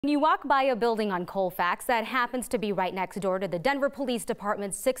When you walk by a building on Colfax that happens to be right next door to the Denver Police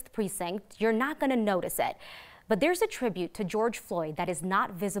Department's 6th Precinct, you're not going to notice it. But there's a tribute to George Floyd that is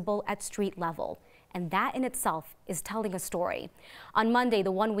not visible at street level. And that in itself is telling a story. On Monday,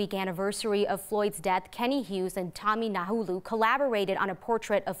 the one-week anniversary of Floyd's death, Hughes and Tommy Nahulu collaborated on a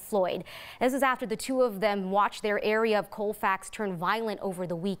portrait of Floyd. This is after the two of them watched their area of Colfax turn violent over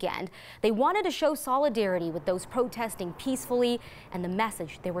the weekend. They wanted to show solidarity with those protesting peacefully and the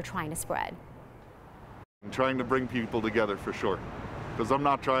message they were trying to spread. I'm trying to bring people together for sure, because I'm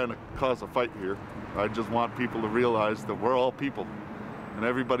not trying to cause a fight here. I just want people to realize that we're all people. And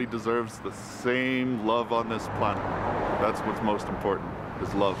everybody deserves the same love on this planet. That's what's most important,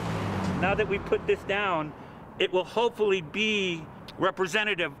 is love. Now that we put this down, it will hopefully be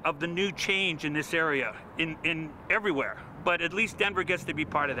representative of the new change in this area, in everywhere. But at least Denver gets to be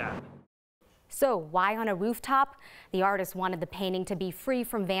part of that. So why on a rooftop? The artist wanted the painting to be free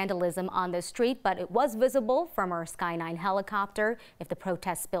from vandalism on the street, but it was visible from our Sky 9 helicopter if the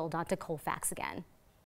protest spilled onto Colfax again.